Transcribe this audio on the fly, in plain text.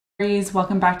Aries,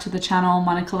 welcome back to the channel.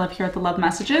 Monica Love here at the Love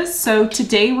Messages. So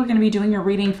today we're going to be doing a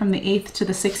reading from the 8th to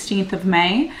the 16th of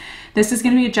May. This is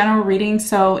going to be a general reading,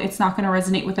 so it's not going to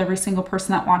resonate with every single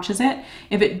person that watches it.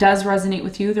 If it does resonate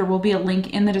with you, there will be a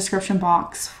link in the description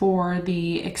box for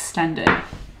the extended.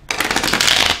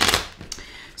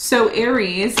 So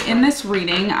Aries, in this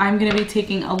reading, I'm going to be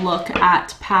taking a look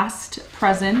at past,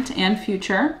 present, and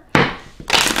future.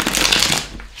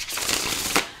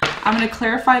 I'm going to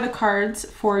clarify the cards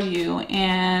for you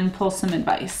and pull some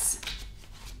advice.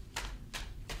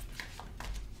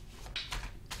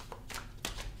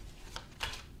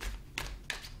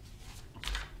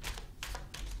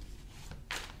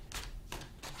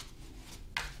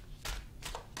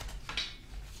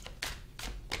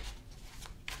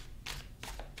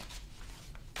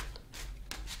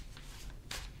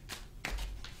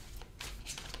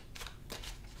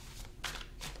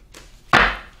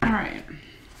 All right.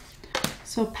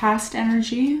 So past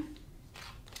energy,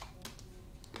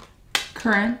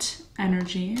 current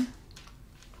energy,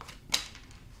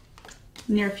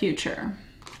 near future.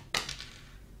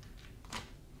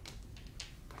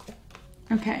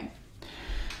 Okay.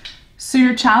 So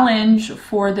your challenge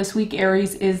for this week,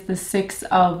 Aries, is the Six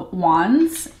of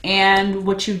Wands. And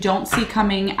what you don't see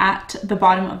coming at the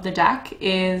bottom of the deck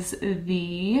is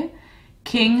the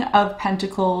King of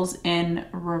Pentacles in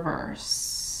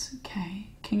reverse. Okay.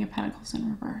 King of Pentacles in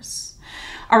reverse.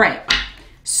 All right.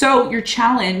 So your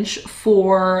challenge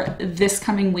for this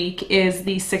coming week is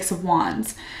the Six of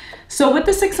Wands. So with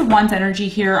the Six of Wands energy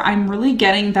here, I'm really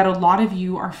getting that a lot of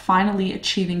you are finally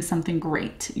achieving something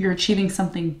great. You're achieving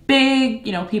something big.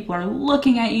 You know, people are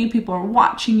looking at you. People are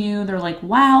watching you. They're like,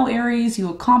 wow, Aries, you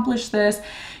accomplished this.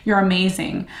 You're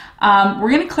amazing. We're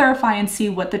going to clarify and see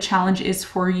what the challenge is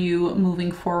for you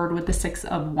moving forward with the Six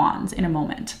of Wands in a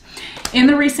moment. In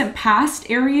the recent past,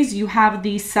 Aries, you have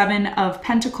the Seven of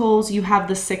Pentacles, you have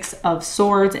the Six of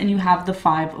Swords, and you have the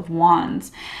Five of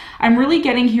Wands. I'm really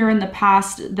getting here in the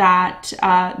past that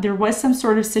there was some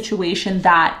sort of situation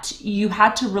that you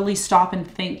had to really stop and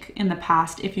think in the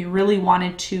past if you really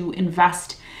wanted to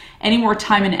invest any more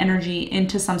time and energy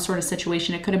into some sort of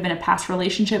situation. It could have been a past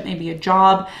relationship, maybe a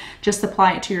job. Just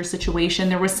apply it to your situation.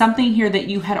 There was something here that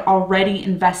you had already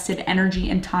invested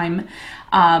energy and time,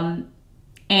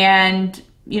 and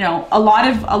you know, a lot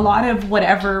of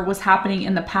whatever was happening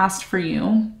in the past for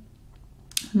you.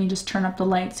 Let me just turn up the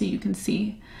light so you can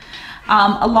see.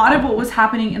 A lot of what was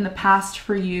happening in the past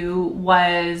for you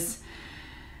was,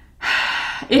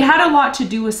 it had a lot to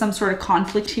do with some sort of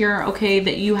conflict here, okay,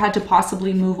 that you had to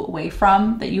possibly move away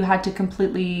from, that you had to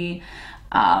completely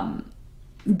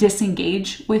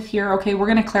disengage with here. Okay, we're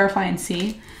going to clarify and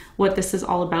see what this is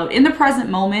all about. In the present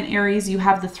moment, Aries, you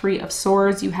have the Three of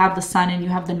Swords, you have the Sun, and you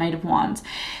have the Knight of Wands.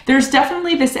 There's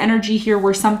definitely this energy here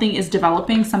where something is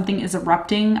developing, something is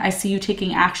erupting. I see you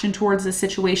taking action towards this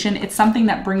situation. It's something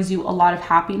that brings you a lot of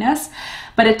happiness,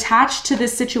 but attached to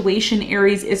this situation,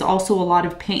 Aries, is also a lot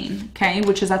of pain, okay,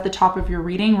 which is at the top of your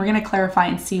reading. We're going to clarify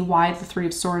and see why the Three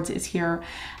of Swords is here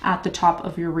at the top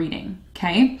of your reading,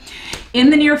 okay?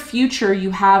 In the near future, you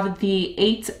have the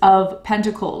Eight of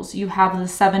Pentacles, you have the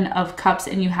Seven of Cups,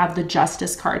 and you have the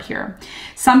Justice card here.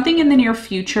 Something in the near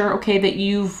future, okay, that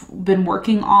you've been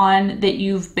working on, that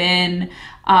you've been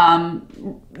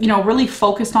you know, really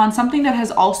focused on, something that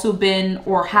has also been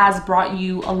or has brought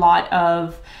you a lot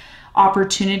of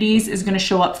opportunities is going to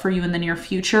show up for you in the near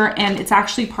future, and it's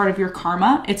actually part of your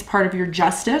karma. It's part of your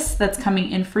justice that's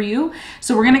coming in for you.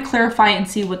 So we're going to clarify and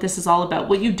see what this is all about.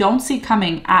 What you don't see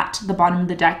coming at the bottom of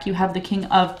the deck, you have the King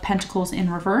of Pentacles in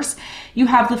reverse, you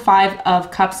have the Five of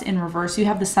Cups in reverse, you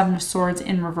have the Seven of Swords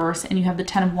in reverse, and you have the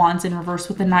Ten of Wands in reverse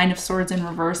with the Nine of Swords in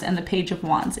reverse and the Page of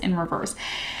Wands in reverse.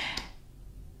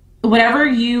 Whatever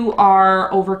you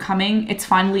are overcoming, it's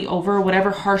finally over.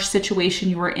 Whatever harsh situation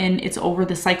you were in, it's over.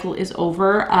 The cycle is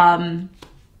over.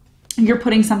 You're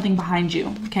putting something behind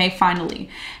you, okay, finally.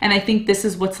 And I think this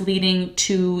is what's leading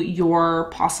to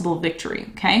your possible victory,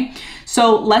 okay?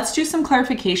 So let's do some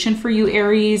clarification for you,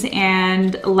 Aries,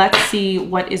 and let's see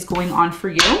what is going on for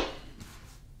you.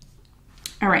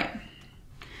 All right.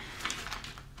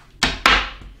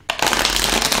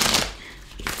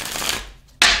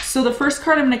 So the first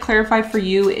card I'm going to clarify for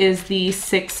you is the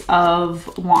Six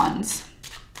of Wands.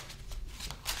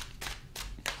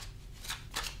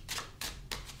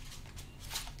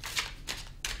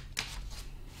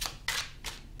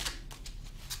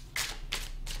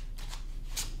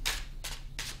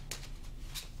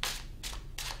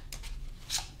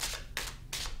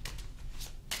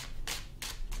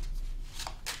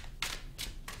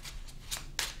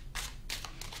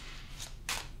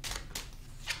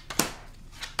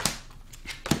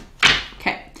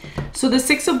 So the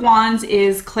Six of Wands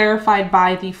is clarified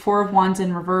by the Four of Wands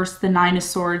in reverse, the Nine of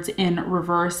Swords in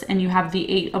reverse, and you have the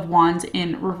Eight of Wands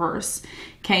in reverse.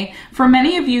 Okay. For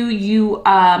many of you,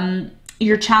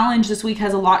 your challenge this week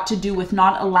has a lot to do with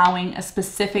not allowing a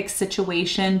specific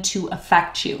situation to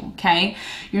affect you, okay?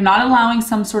 You're not allowing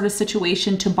some sort of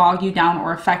situation to bog you down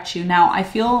or affect you. Now, I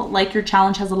feel like your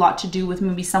challenge has a lot to do with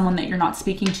maybe someone that you're not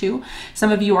speaking to.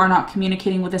 Some of you are not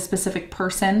communicating with a specific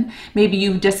person. Maybe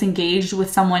you've disengaged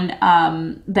with someone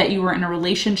that you were in a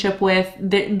relationship with.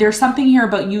 There's something here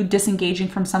about you disengaging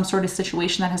from some sort of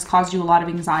situation that has caused you a lot of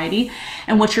anxiety.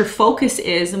 And what your focus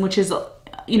is, and which is,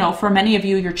 you know, for many of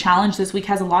you, your challenge this week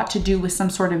has a lot to do with some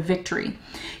sort of victory.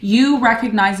 You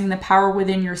recognizing the power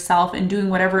within yourself and doing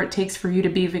whatever it takes for you to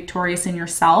be victorious in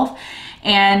yourself.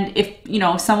 And if, you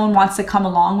know, someone wants to come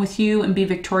along with you and be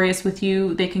victorious with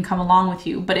you, they can come along with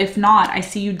you. But if not, I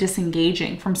see you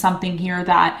disengaging from something here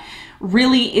that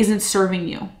really isn't serving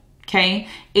you. Okay,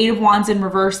 Eight of Wands in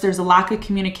reverse, there's a lack of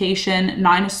communication.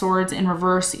 Nine of Swords in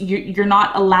reverse, you're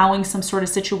not allowing some sort of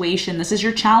situation. This is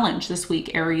your challenge this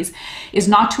week, Aries, is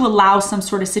not to allow some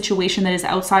sort of situation that is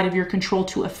outside of your control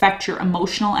to affect your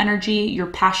emotional energy, your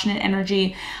passionate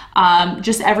energy,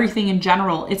 just everything in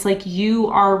general. It's like you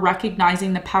are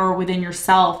recognizing the power within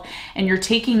yourself and you're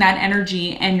taking that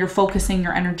energy and you're focusing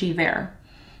your energy there.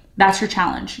 That's your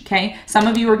challenge, okay? Some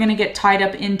of you are going to get tied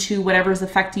up into whatever's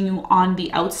affecting you on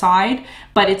the outside,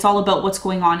 but it's all about what's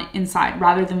going on inside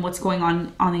rather than what's going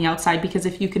on the outside, because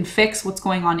if you can fix what's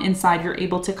going on inside, you're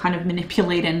able to kind of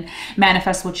manipulate and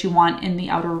manifest what you want in the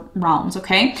outer realms,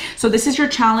 okay? So this is your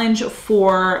challenge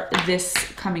for this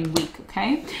coming week,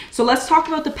 okay? So let's talk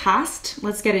about the past.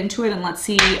 Let's get into it and let's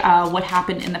see what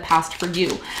happened in the past for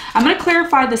you. I'm going to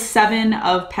clarify the Seven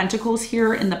of Pentacles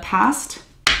here in the past.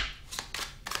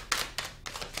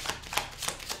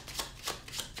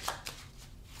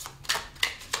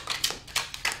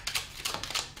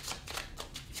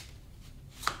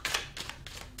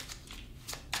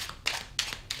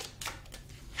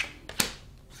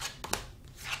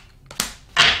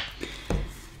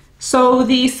 So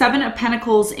the Seven of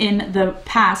Pentacles in the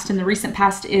past, in the recent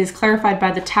past, is clarified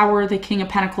by the Tower, the King of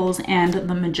Pentacles, and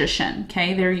the Magician.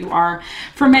 Okay, there you are.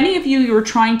 For many of you, you're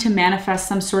trying to manifest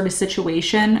some sort of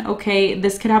situation. Okay,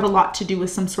 this could have a lot to do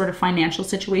with some sort of financial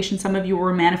situation. Some of you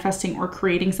were manifesting or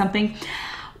creating something.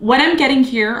 What I'm getting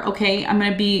here, okay, I'm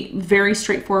going to be very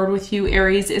straightforward with you,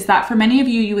 Aries, is that for many of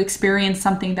you, you experienced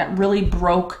something that really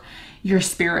broke your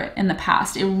spirit in the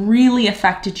past. It really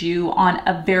affected you on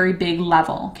a very big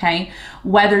level, okay?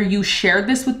 Whether you shared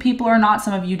this with people or not,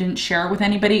 some of you didn't share it with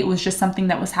anybody. It was just something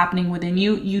that was happening within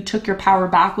you. You took your power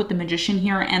back with the Magician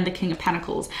here and the King of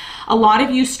Pentacles. A lot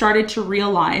of you started to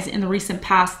realize in the recent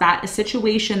past that a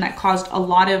situation that caused a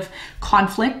lot of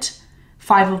conflict,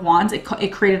 Five of Wands, it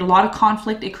created a lot of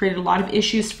conflict. It created a lot of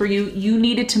issues for you. You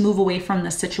needed to move away from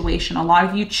this situation. A lot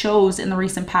of you chose in the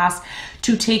recent past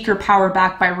to take your power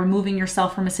back by removing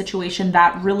yourself from a situation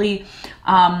that really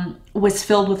was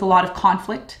filled with a lot of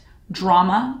conflict,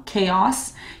 drama,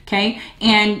 chaos, okay?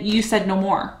 And you said no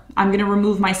more. I'm going to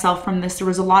remove myself from this. There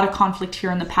was a lot of conflict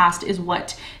here in the past is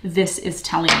what this is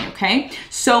telling you, okay?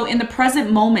 So in the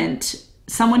present moment,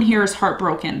 someone here is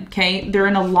heartbroken, okay? They're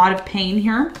in a lot of pain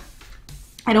here.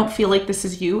 I don't feel like this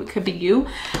is you. It could be you.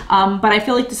 But I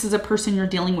feel like this is a person you're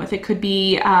dealing with. It could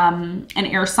be an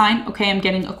air sign. Okay, I'm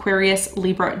getting Aquarius,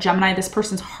 Libra, Gemini. This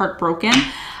person's heartbroken.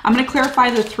 I'm going to clarify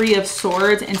the Three of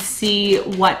Swords and see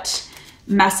what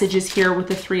message is here with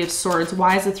the Three of Swords.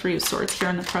 Why is the Three of Swords here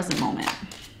in the present moment?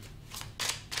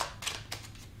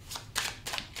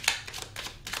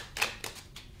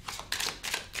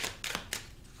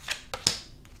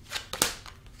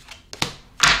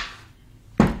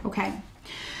 Okay.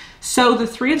 So the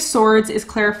Three of Swords is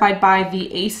clarified by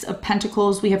the Ace of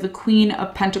Pentacles. We have the Queen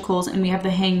of Pentacles and we have the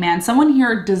Hangman. Someone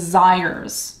here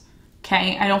desires,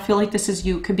 okay? I don't feel like this is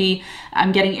you. It could be,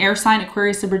 I'm getting air sign,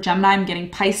 Aquarius, Libra, Gemini. I'm getting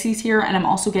Pisces here and I'm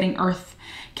also getting Earth,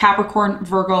 Capricorn,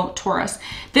 Virgo, Taurus.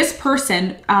 This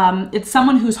person, it's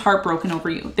someone who's heartbroken over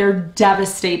you. They're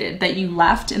devastated that you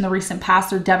left in the recent past.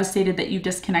 They're devastated that you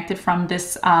disconnected from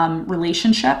this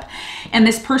relationship. And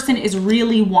this person is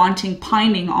really wanting,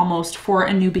 pining almost for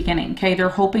a new beginning, okay? They're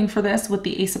hoping for this with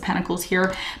the Ace of Pentacles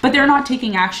here, but they're not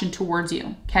taking action towards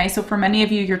you, okay? So for many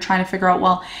of you, you're trying to figure out,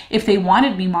 well, if they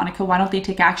wanted me, Monica, why don't they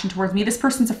take action towards me? This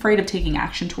person's afraid of taking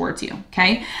action towards you,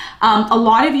 okay? A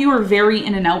lot of you are very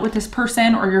in and out with this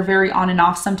person, or you're very on and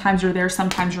off. Sometimes you're there,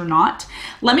 sometimes you're not.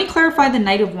 Let me clarify the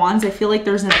Knight of Wands. I feel like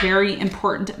there's a very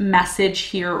important message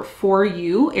here for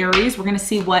you, Aries. We're going to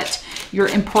see what your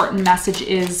important message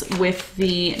is with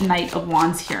the Knight of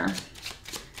Wands here.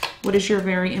 What is your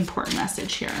very important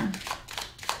message here?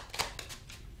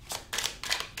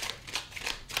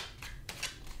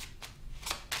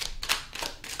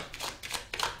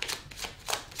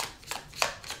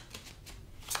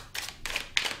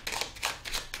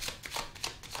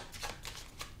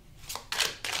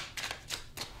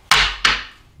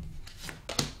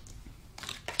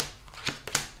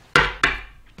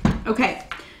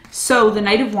 So the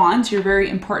Knight of Wands, your very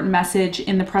important message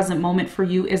in the present moment for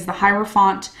you is the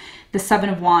Hierophant, the Seven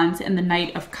of Wands, and the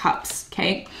Knight of Cups,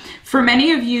 okay? For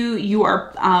many of you, you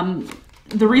are,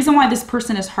 the reason why this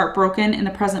person is heartbroken in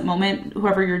the present moment,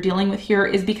 whoever you're dealing with here,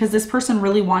 is because this person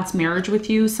really wants marriage with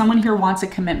you. Someone here wants a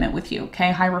commitment with you,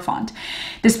 okay? Hierophant.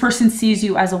 This person sees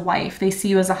you as a wife. They see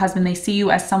you as a husband. They see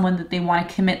you as someone that they want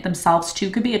to commit themselves to.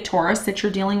 Could be a Taurus that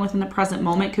you're dealing with in the present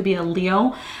moment. Could be a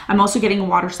Leo. I'm also getting a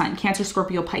water sign, Cancer,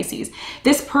 Scorpio, Pisces.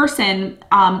 This person,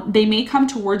 they may come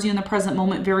towards you in the present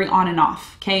moment very on and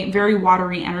off, okay? Very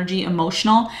watery energy,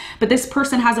 emotional. But this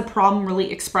person has a problem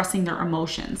really expressing their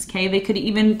emotions, okay? They could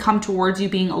even come towards you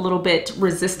being a little bit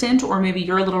resistant, or maybe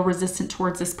you're a little resistant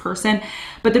towards this person.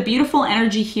 But the beautiful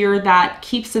energy here that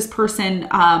keeps this person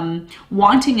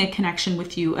wanting a connection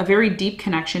with you, a very deep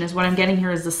connection, is what I'm getting here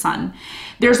is the Sun.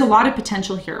 There's a lot of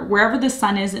potential here. Wherever the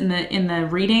Sun is in the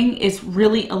reading is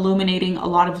really illuminating a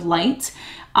lot of light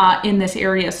in this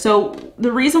area. So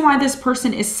the reason why this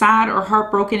person is sad or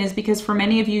heartbroken is because for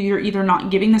many of you, you're either not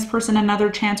giving this person another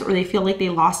chance, or they feel like they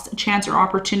lost a chance or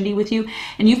opportunity with you,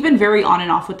 and you've been very on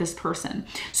and off with this person.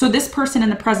 So this person in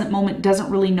the present moment doesn't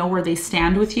really know where they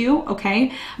stand with you,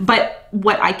 okay? But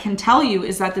what I can tell you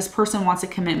is that this person wants a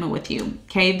commitment with you,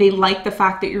 okay? They like the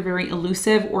fact that you're very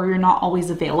elusive or you're not always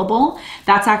available.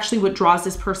 That's actually what draws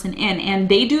this person in, and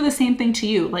they do the same thing to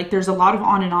you. Like, there's a lot of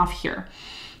on and off here.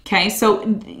 Okay, so,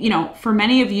 you know, for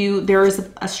many of you, there is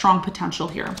a strong potential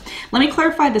here. Let me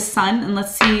clarify the Sun, and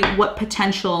let's see what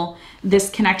potential this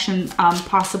connection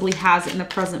possibly has in the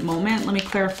present moment. Let me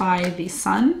clarify the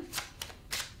Sun.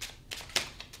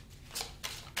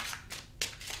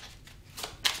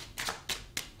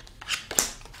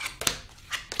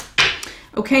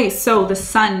 Okay, so the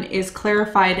Sun is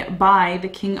clarified by the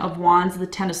King of Wands, the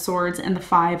Ten of Swords, and the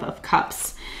Five of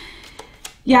Cups.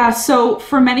 Yeah, so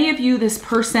for many of you, this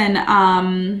person,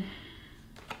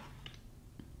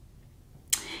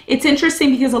 it's interesting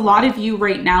because a lot of you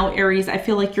right now, Aries, I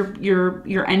feel like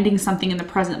you're ending something in the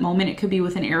present moment. It could be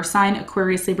with an air sign,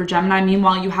 Aquarius, Libra, Gemini.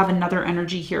 Meanwhile, you have another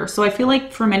energy here. So I feel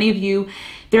like for many of you,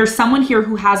 there's someone here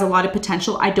who has a lot of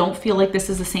potential. I don't feel like this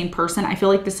is the same person. I feel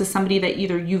like this is somebody that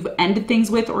either you've ended things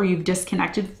with or you've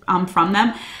disconnected from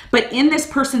them. But in this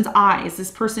person's eyes, this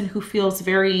person who feels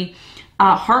very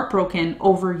heartbroken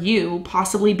over you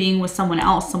possibly being with someone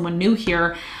else, someone new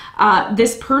here,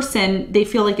 this person, they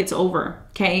feel like it's over,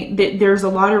 okay? There's a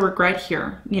lot of regret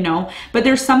here, you know, but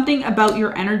there's something about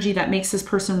your energy that makes this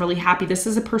person really happy. This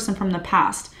is a person from the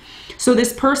past. So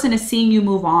this person is seeing you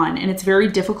move on, and it's very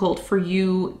difficult for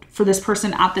this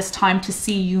person at this time to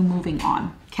see you moving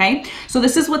on. Okay, so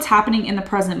this is what's happening in the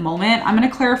present moment. I'm going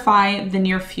to clarify the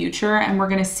near future, and we're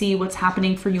going to see what's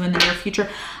happening for you in the near future.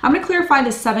 I'm going to clarify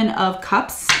the Seven of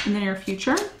Cups in the near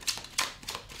future.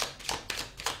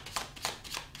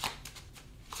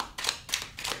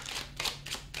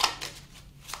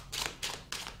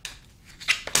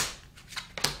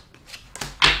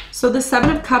 So the Seven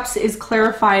of Cups is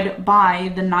clarified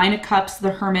by the Nine of Cups,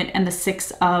 the Hermit, and the Six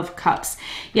of Cups.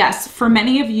 Yes, for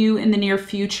many of you in the near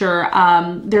future,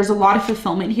 there's a lot of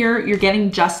fulfillment here. You're getting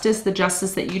justice, the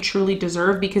justice that you truly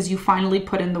deserve because you finally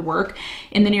put in the work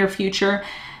in the near future.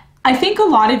 I think a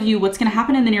lot of you, what's going to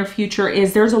happen in the near future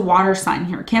is there's a water sign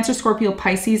here. Cancer, Scorpio,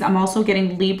 Pisces. I'm also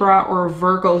getting Libra or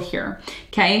Virgo here.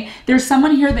 Okay. There's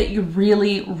someone here that you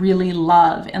really, really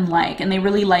love and like, and they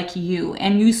really like you.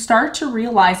 And you start to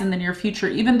realize in the near future,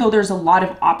 even though there's a lot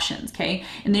of options, okay,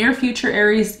 in the near future,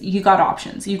 Aries, you got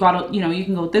options. You got, you know, you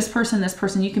can go with this person,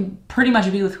 you can pretty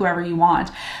much be with whoever you want.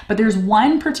 But there's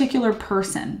one particular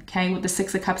person, okay, with the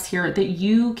Six of Cups here that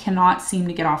you cannot seem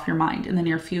to get off your mind in the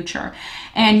near future.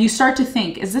 And you start to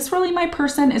think, is this really my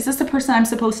person? Is this the person I'm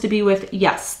supposed to be with?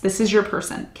 Yes, this is your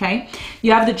person, okay?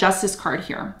 You have the Justice card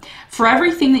here. For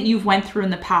everything that you've went through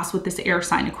in the past with this air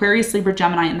sign, Aquarius, Libra,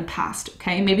 Gemini in the past,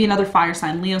 okay? Maybe another fire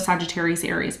sign, Leo, Sagittarius,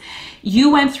 Aries. You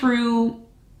went through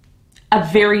a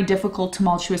very difficult,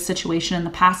 tumultuous situation in the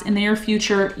past. In the near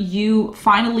future, you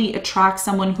finally attract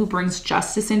someone who brings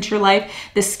justice into your life.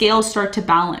 The scales start to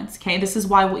balance, okay? This is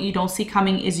why what you don't see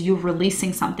coming is you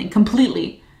releasing something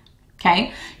completely.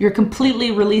 Okay, you're completely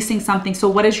releasing something. So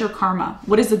what is your karma?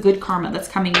 What is the good karma that's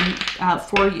coming in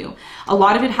for you? A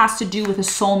lot of it has to do with a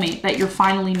soulmate that you're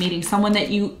finally meeting, someone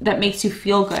that makes you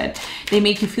feel good. They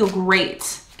make you feel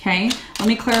great. Okay, let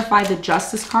me clarify the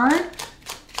Justice card.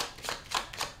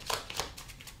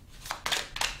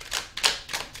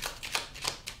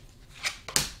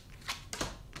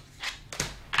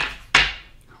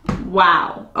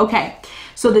 Wow. Okay.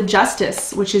 So the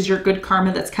Justice, which is your good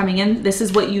karma that's coming in, this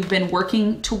is what you've been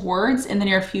working towards in the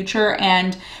near future.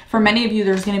 And for many of you,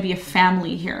 there's going to be a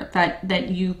family here that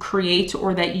you create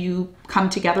or that you come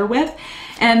together with.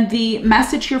 And the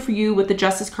message here for you with the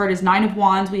Justice card is 9 of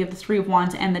Wands. We have the 3 of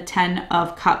Wands and the 10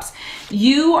 of Cups.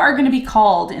 You are going to be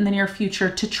called in the near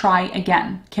future to try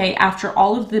again. Okay. After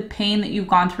all of the pain that you've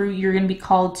gone through, you're going to be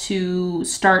called to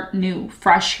start new,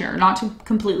 fresh here, not to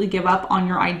completely give up on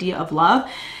your idea of love.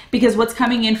 Because what's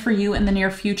coming in for you in the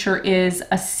near future is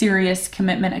a serious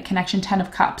commitment, a connection, 10 of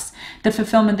Cups, the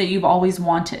fulfillment that you've always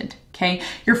wanted, okay?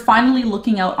 You're finally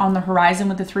looking out on the horizon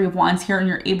with the 3 of Wands here, and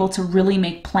you're able to really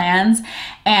make plans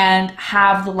and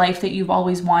have the life that you've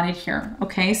always wanted here,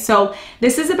 okay? So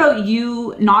this is about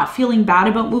you not feeling bad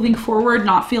about moving forward,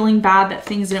 not feeling bad that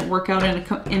things didn't work out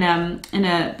in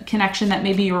a connection that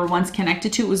maybe you were once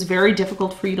connected to. It was very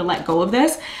difficult for you to let go of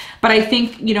this. But I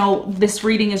think, you know, this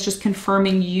reading is just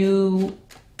confirming you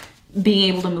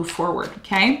being able to move forward,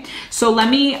 okay? So let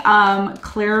me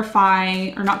clarify,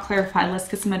 or not clarify, let's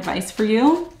get some advice for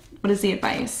you. What is the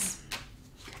advice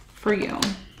for you?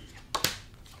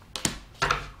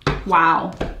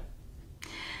 Wow.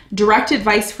 Direct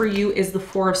advice for you is the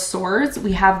 4 of Swords.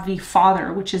 We have the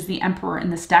Father, which is the Emperor in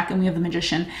this deck, and we have the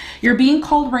Magician. You're being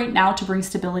called right now to bring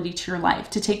stability to your life,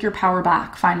 to take your power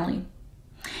back, finally.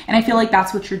 And I feel like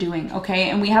that's what you're doing,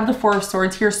 okay? And we have the 4 of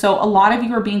Swords here. So a lot of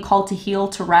you are being called to heal,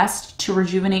 to rest, to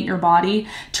rejuvenate your body,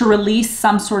 to release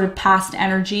some sort of past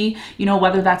energy, you know,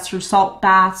 whether that's through salt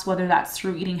baths, whether that's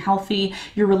through eating healthy,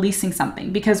 you're releasing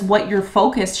something. Because what your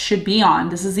focus should be on,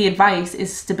 this is the advice,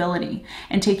 is stability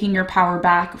and taking your power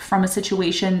back from a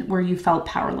situation where you felt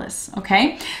powerless,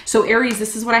 okay? So Aries,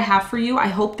 this is what I have for you. I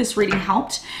hope this reading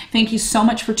helped. Thank you so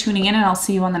much for tuning in, and I'll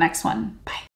see you on the next one. Bye.